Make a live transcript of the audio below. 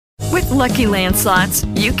Lucky Land Slots,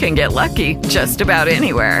 you can get lucky just about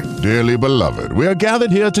anywhere. Dearly beloved, we are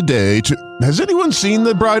gathered here today to... Has anyone seen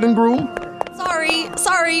the bride and groom?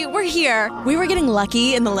 Sorry, we're here. We were getting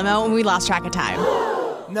lucky in the limo and we lost track of time.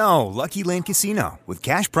 No, Lucky Land Casino, with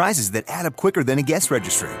cash prizes that add up quicker than a guest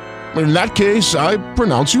registry. In that case, I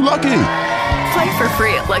pronounce you lucky. Play for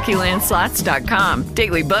free at LuckyLandSlots.com.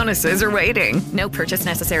 Daily bonuses are waiting. No purchase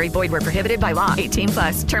necessary. Void where prohibited by law.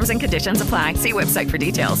 18+. Terms and conditions apply. See website for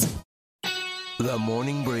details. The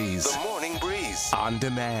Morning Breeze. The Morning Breeze. On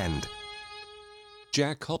demand.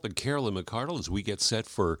 Jack Culp and Carolyn McCardle as we get set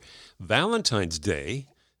for Valentine's Day.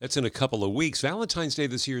 That's in a couple of weeks. Valentine's Day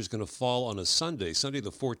this year is going to fall on a Sunday, Sunday the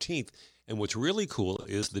 14th. And what's really cool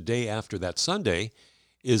is the day after that Sunday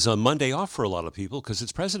is a Monday off for a lot of people because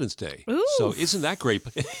it's President's Day. Ooh, so isn't that great?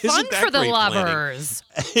 Fun for the lovers.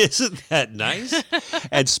 Isn't that nice?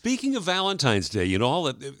 And speaking of Valentine's Day,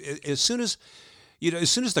 as soon as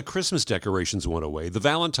the Christmas decorations went away, the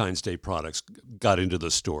Valentine's Day products got into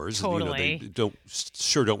the stores. Totally. They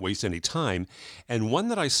don't waste any time. And one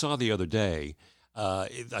that I saw the other day,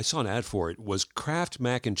 I saw an ad for it, was Kraft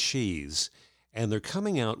Mac and Cheese. And they're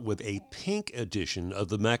coming out with a pink edition of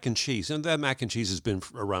the mac and cheese. And that mac and cheese has been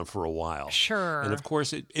around for a while. Sure. And of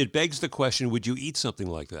course, it begs the question, would you eat something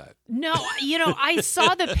like that? No, I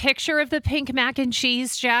saw the picture of the pink mac and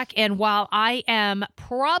cheese, Jack. And while I am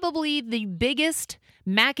probably the biggest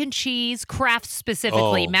mac and cheese, Kraft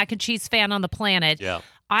specifically, mac and cheese fan on the planet, yeah.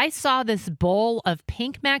 I saw this bowl of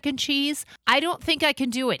pink mac and cheese. I don't think I can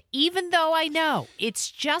do it, even though I know it's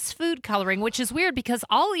just food coloring, which is weird because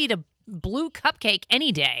I'll eat a blue cupcake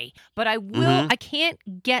any day, but I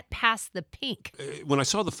can't get past the pink. When I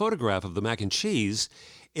saw the photograph of the mac and cheese,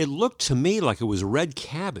 it looked to me like it was red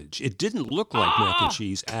cabbage. It didn't look like mac and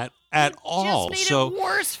cheese at all. Just made it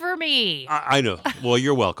worse for me. I know. Well,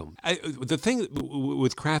 you're welcome. The thing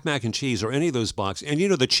with Kraft mac and cheese or any of those boxes, and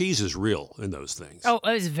the cheese is real in those things. Oh,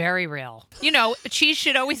 it was very real. Cheese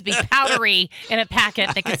should always be powdery in a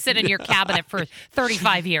packet that can sit in your cabinet for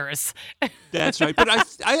 35 years. That's right. But I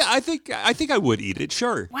think I would eat it.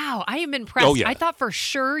 Sure. Wow, I am impressed. Oh, yeah. I thought for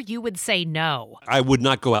sure you would say no. I would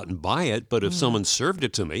not go out and buy it, but if someone served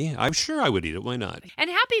it to me, I'm sure I would eat it. Why not? And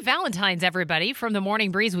happy Valentine's, everybody, from the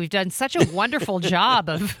Morning Breeze. We've done such a wonderful job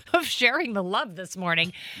of sharing the love this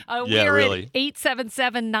morning. We're really. at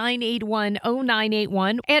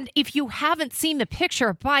 877-981-0981. And if you haven't seen the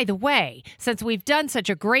picture, by the way, since we've done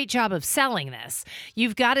such a great job of selling this,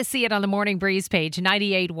 you've got to see it on the Morning Breeze page,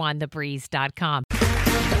 981thebreeze.com.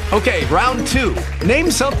 Okay, round two.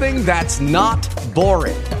 Name something that's not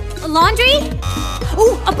boring. A laundry?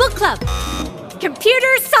 Ooh, a book club.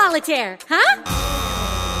 Computer solitaire, huh?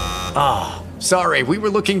 Ah, sorry, we were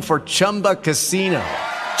looking for Chumba Casino.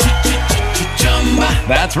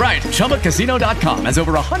 That's right, ChumbaCasino.com has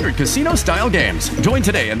over 100 casino-style games. Join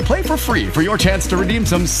today and play for free for your chance to redeem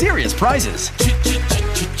some serious prizes.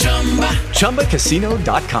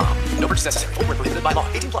 ChumbaCasino.com. No purchase necessary. Void where prohibited by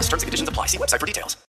law. 18+. Terms and conditions apply. See website for details.